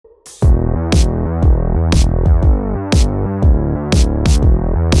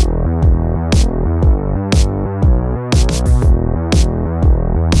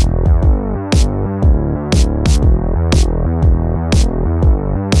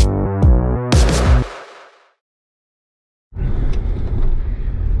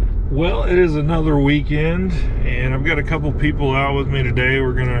it is another weekend, and I've got a couple people out with me today.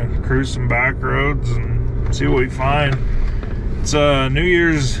 We're gonna cruise some back roads and see what we find. It's a New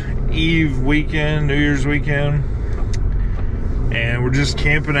Year's weekend, and we're just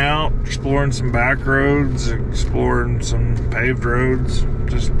camping out, exploring some back roads, exploring some paved roads,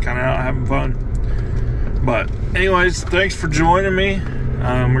 just kind of out having fun. But anyways, thanks for joining me.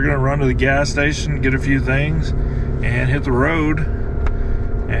 We're gonna run to the gas station, get a few things, and hit the road,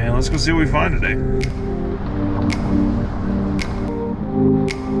 and let's go see what we find today.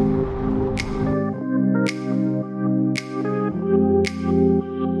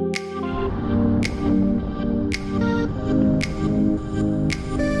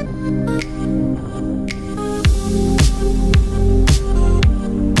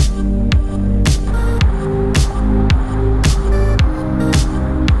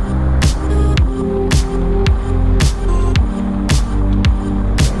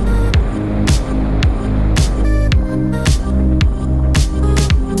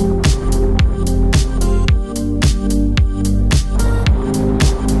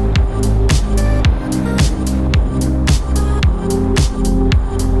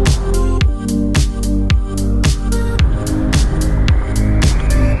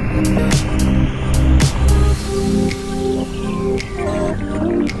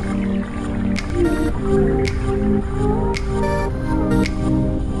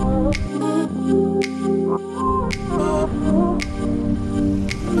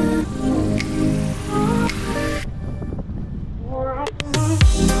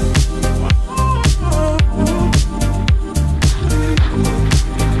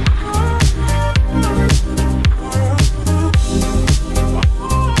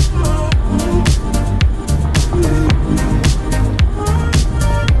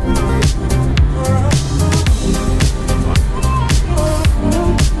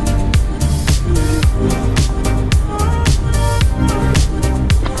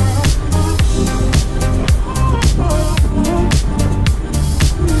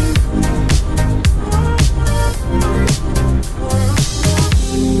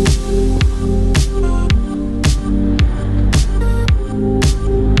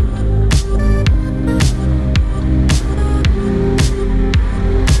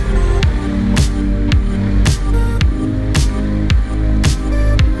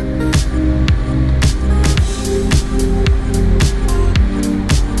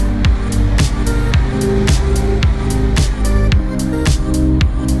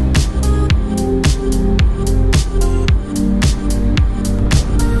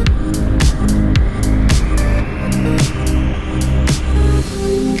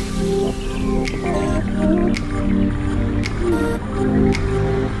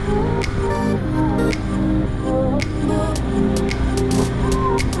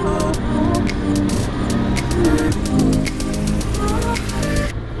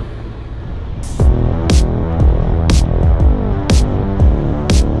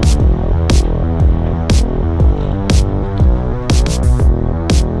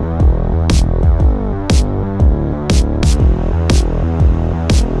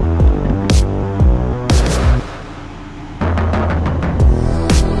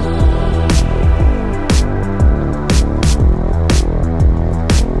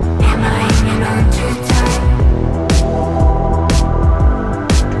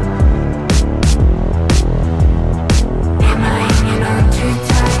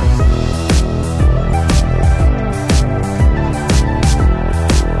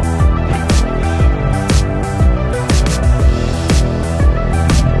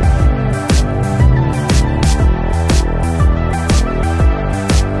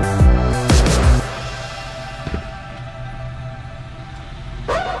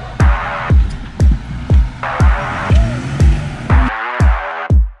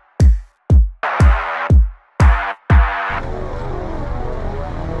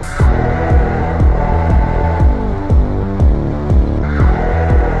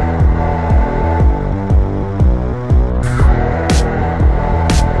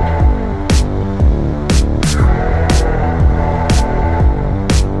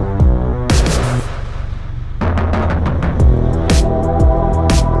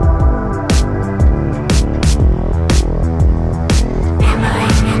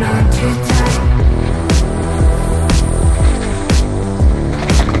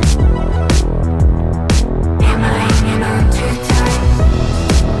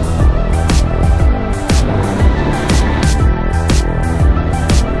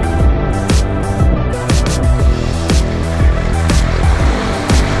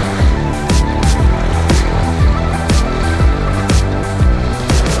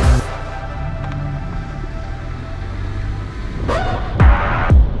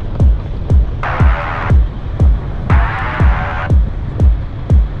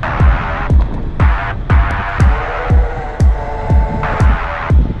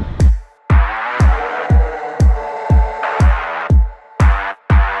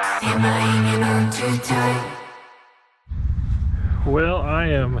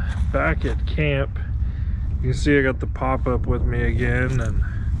 am back at camp. You can see I got the pop-up with me again, and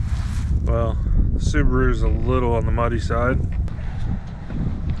well, the Subaru's a little on the muddy side.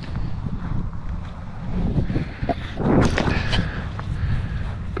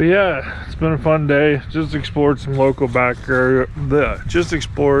 But yeah, it's been a fun day. Just explored some local back roads. Just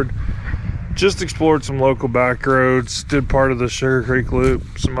explored some local back roads. Did part of the Sugar Creek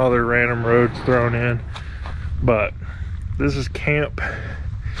Loop, some other random roads thrown in. But this is camp.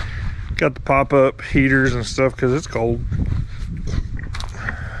 Got the pop-up heaters and stuff because it's cold.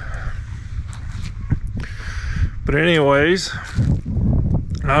 But anyways,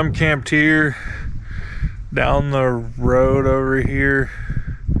 I'm camped here. Down the road over here,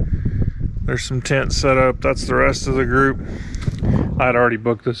 there's some tents set up. That's the rest of the group. I'd already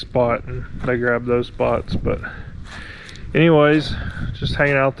booked this spot and they grabbed those spots. But anyways, just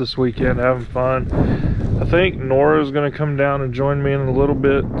hanging out this weekend, having fun. I think Nora's gonna come down and join me in a little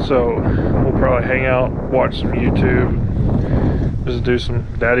bit, so we'll probably hang out, watch some YouTube, just do some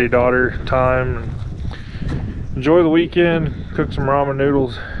daddy-daughter time, and enjoy the weekend, cook some ramen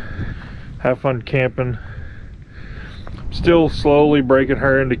noodles, have fun camping. Still slowly breaking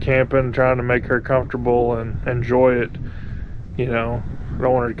her into camping, trying to make her comfortable and enjoy it. You know, I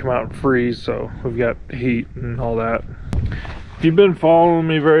don't want her to come out and freeze, so we've got heat and all that. If you've been following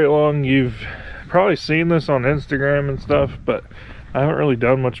me very long, you've probably seen this on Instagram and stuff, but I haven't really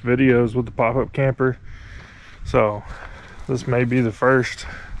done much videos with the pop-up camper, so this may be the first.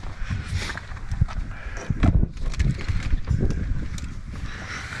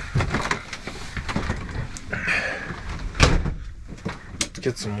 Let's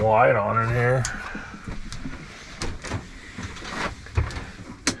get some light on in here.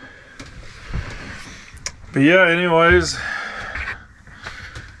 But yeah, anyways,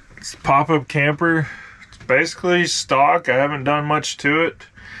 it's a pop-up camper. It's basically stock. I haven't done much to it.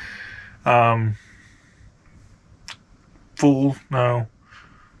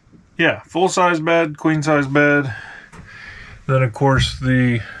 Full-size bed, queen-size bed. Then of course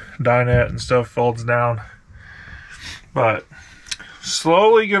the dinette and stuff folds down. But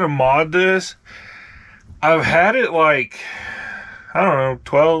slowly gonna mod this. I've had it like, I don't know,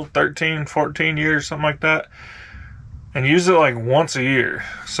 12, 13, 14 years, something like that. And use it like once a year.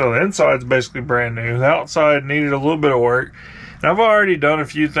 So the inside's basically brand new. The outside needed a little bit of work. And I've already done a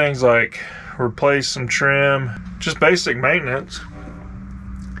few things like replace some trim, just basic maintenance.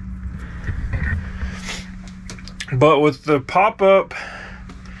 But with the pop-up,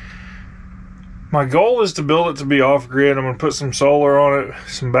 my goal is to build it to be off-grid. I'm going to put some solar on it,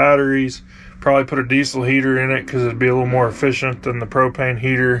 some batteries, probably put a diesel heater in it because it'd be a little more efficient than the propane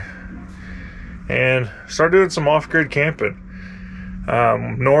heater, and start doing some off-grid camping.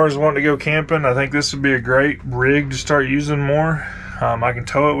 Nora's wanting to go camping. I think this would be a great rig to start using more. I can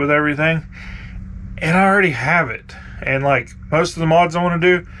tow it with everything, and I already have it. And like most of the mods I want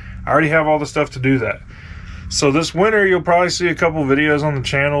to do, I already have all the stuff to do that. So this winter, you'll probably see a couple videos on the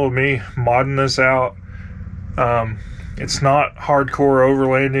channel of me modding this out. It's not hardcore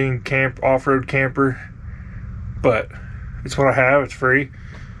overlanding camp, off-road camper, but it's what I have. It's free,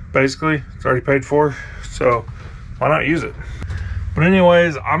 basically. It's already paid for, so why not use it? But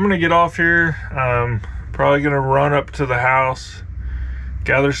anyways, I'm gonna get off here. Probably gonna run up to the house,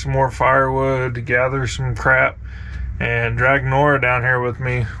 gather some more firewood, gather some crap, and drag Nora down here with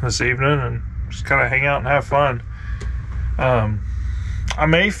me this evening and just kind of hang out and have fun. I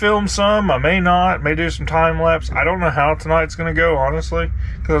may film some, I may not, may do some time lapse. I don't know how tonight's gonna go, honestly,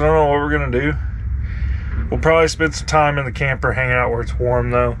 because I don't know what we're gonna do. We'll probably spend some time in the camper, hang out where it's warm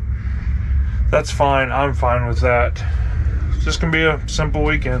though. That's fine, I'm fine with that. It's just gonna be a simple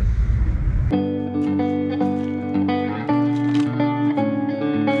weekend.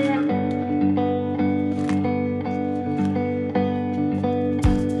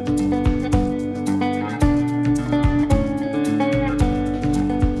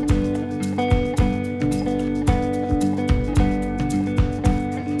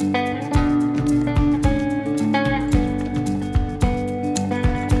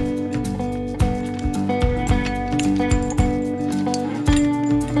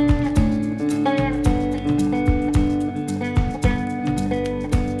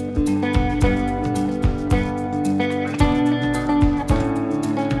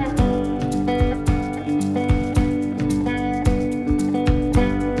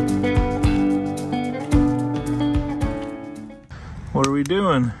 What are we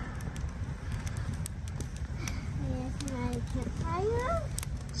doing?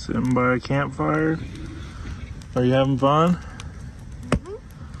 Sitting by a campfire. Are you having fun?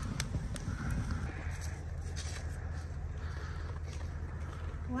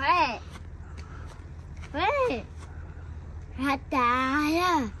 What? What?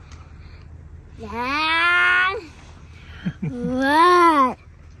 Dad. Dad. What?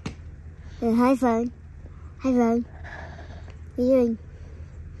 Hi, phone. Hi, phone. What are you doing?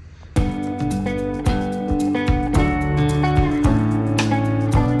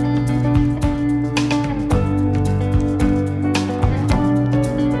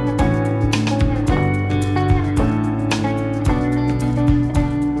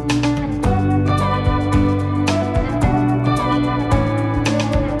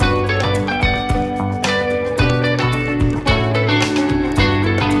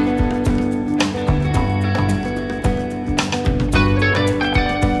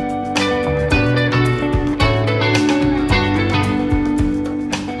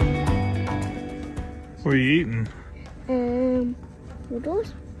 What are you eating?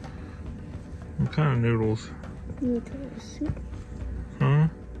 Noodles. What kind of noodles? Noodle soup. Huh?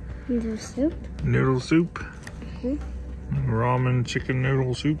 Noodle soup. Noodle soup? Mm-hmm. Ramen chicken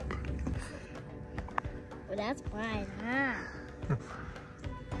noodle soup? Well, that's fine, huh?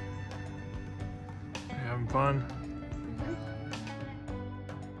 You having fun?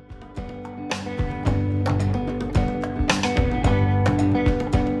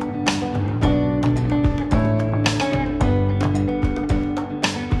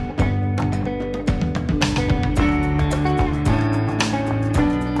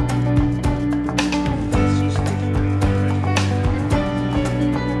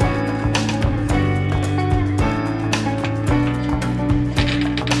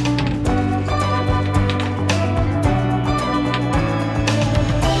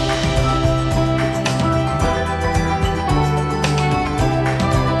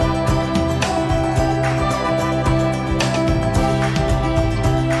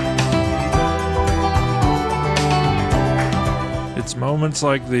 It's moments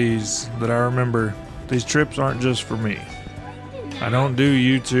like these that I remember. These trips aren't just for me. I don't do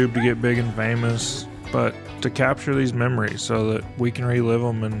YouTube to get big and famous, but to capture these memories so that we can relive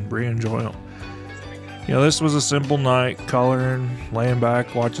them and re-enjoy them. You know, this was a simple night, coloring, laying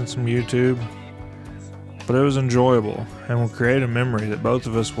back, watching some YouTube, but it was enjoyable and will create a memory that both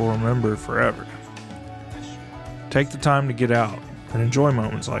of us will remember forever. Take the time to get out and enjoy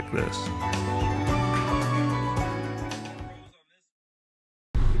moments like this.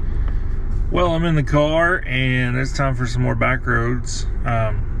 Well, I'm in the car and it's time for some more back roads.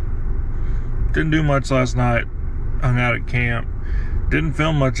 Didn't do much last night, hung out at camp. Didn't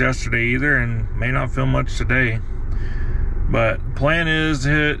film much yesterday either and may not film much today. But the plan is to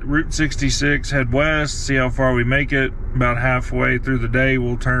hit Route 66, head west, see how far we make it. About halfway through the day,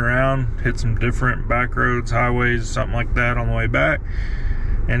 we'll turn around, hit some different back roads, highways, something like that on the way back.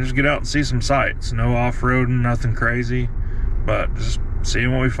 And just get out and see some sights. No off-roading, nothing crazy, but just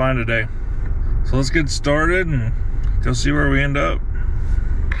seeing what we find today. So let's get started and go see where we end up.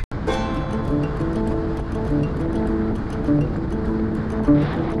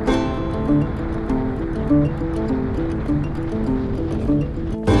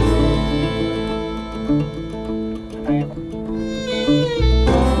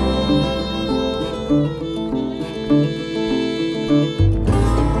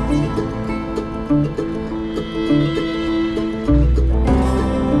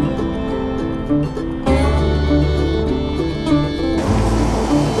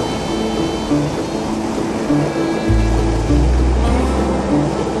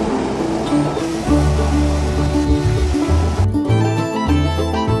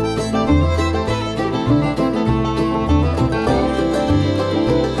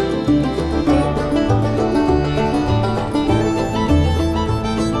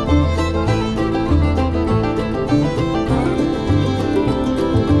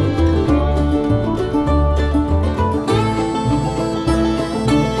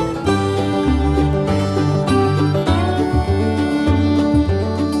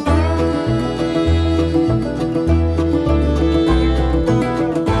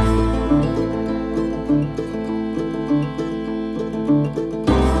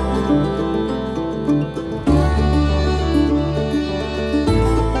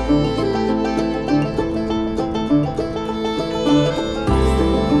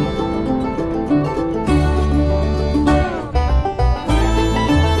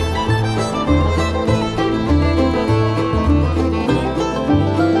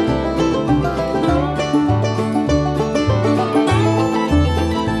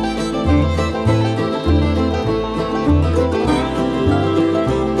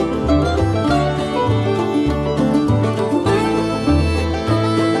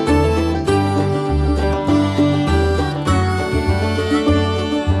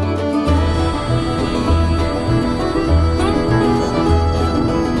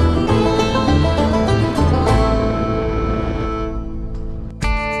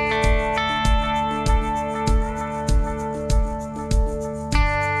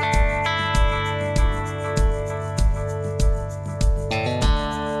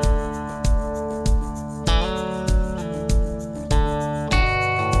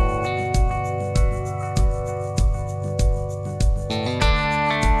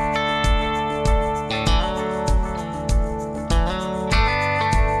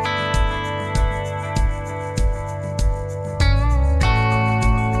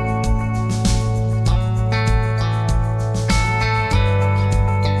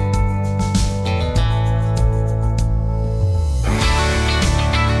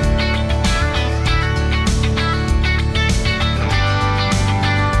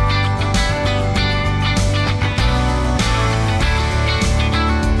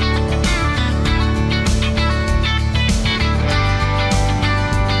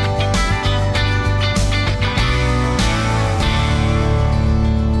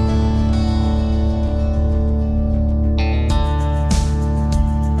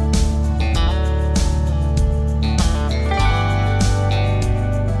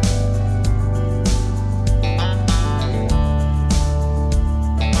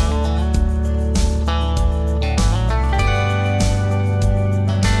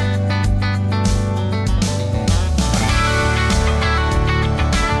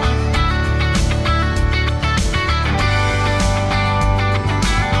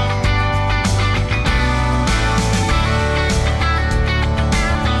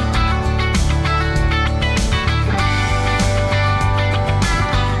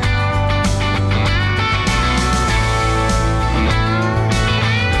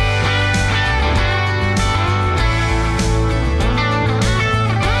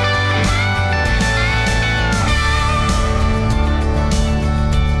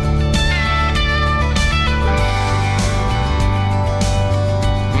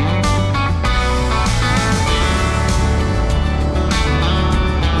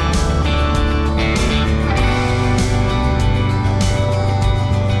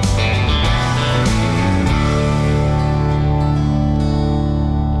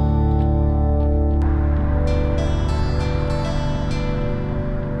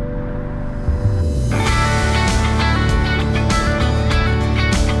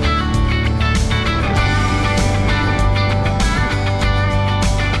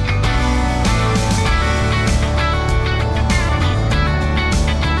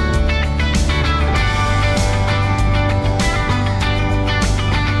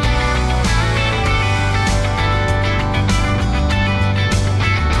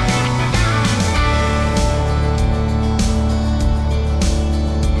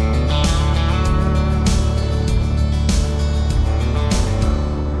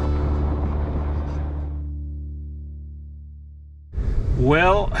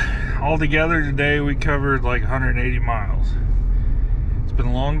 Well, altogether today we covered like 180 miles. It's been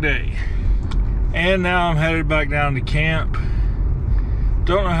a long day. And now I'm headed back down to camp.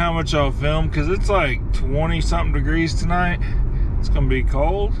 Don't know how much I'll film because it's like 20 something degrees tonight. It's gonna be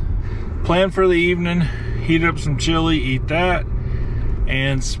cold. Plan for the evening, heat up some chili, eat that,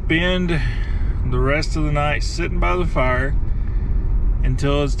 and spend the rest of the night sitting by the fire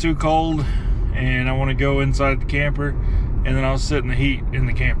until it's too cold and I want to go inside the camper, and then I'll sit in the heat in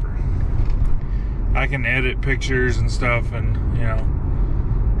the camper. I can edit pictures and stuff and, you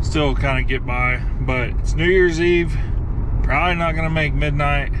know, still kind of get by, but it's New Year's Eve. Probably not going to make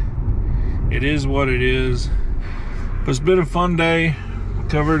midnight. It is what it is. But it's been a fun day.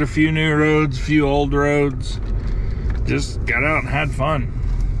 Covered a few new roads, a few old roads. Just got out and had fun.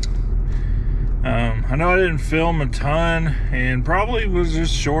 I know I didn't film a ton and probably was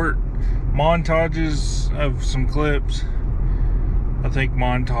just short montages of some clips. I think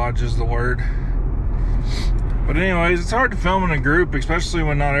montage is the word. But anyways, it's hard to film in a group, especially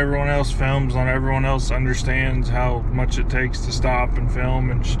when not everyone else films, not everyone else understands how much it takes to stop and film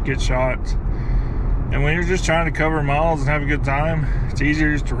and get shots. And when you're just trying to cover miles and have a good time, it's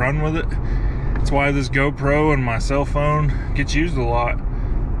easier just to run with it. That's why this GoPro and my cell phone gets used a lot.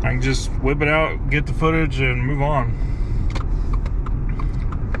 I can just whip it out, get the footage, and move on.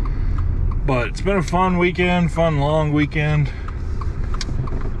 But it's been a fun weekend, fun long weekend.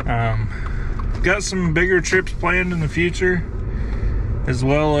 Got some bigger trips planned in the future, as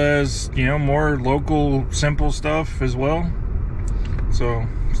well as, you know, more local simple stuff as well. So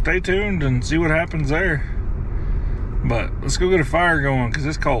stay tuned and see what happens there. But let's go get a fire going because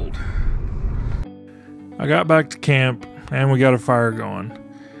it's cold. I got back to camp and we got a fire going.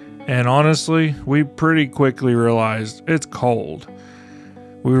 And honestly, we pretty quickly realized it's cold.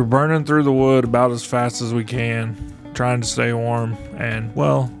 We were burning through the wood about as fast as we can, trying to stay warm. And,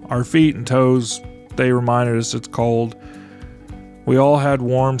 well, our feet and toes, they reminded us it's cold. We all had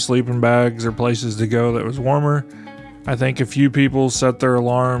warm sleeping bags or places to go that was warmer. I think a few people set their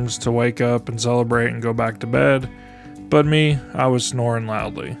alarms to wake up and celebrate and go back to bed. But me, I was snoring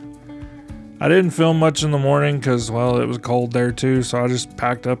loudly. I didn't film much in the morning because, well, it was cold there too, so I just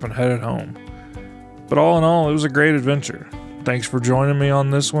packed up and headed home. But all in all, it was a great adventure. Thanks for joining me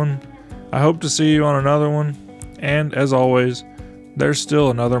on this one. I hope to see you on another one. And as always, there's still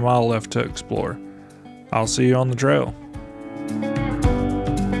another mile left to explore. I'll see you on the trail.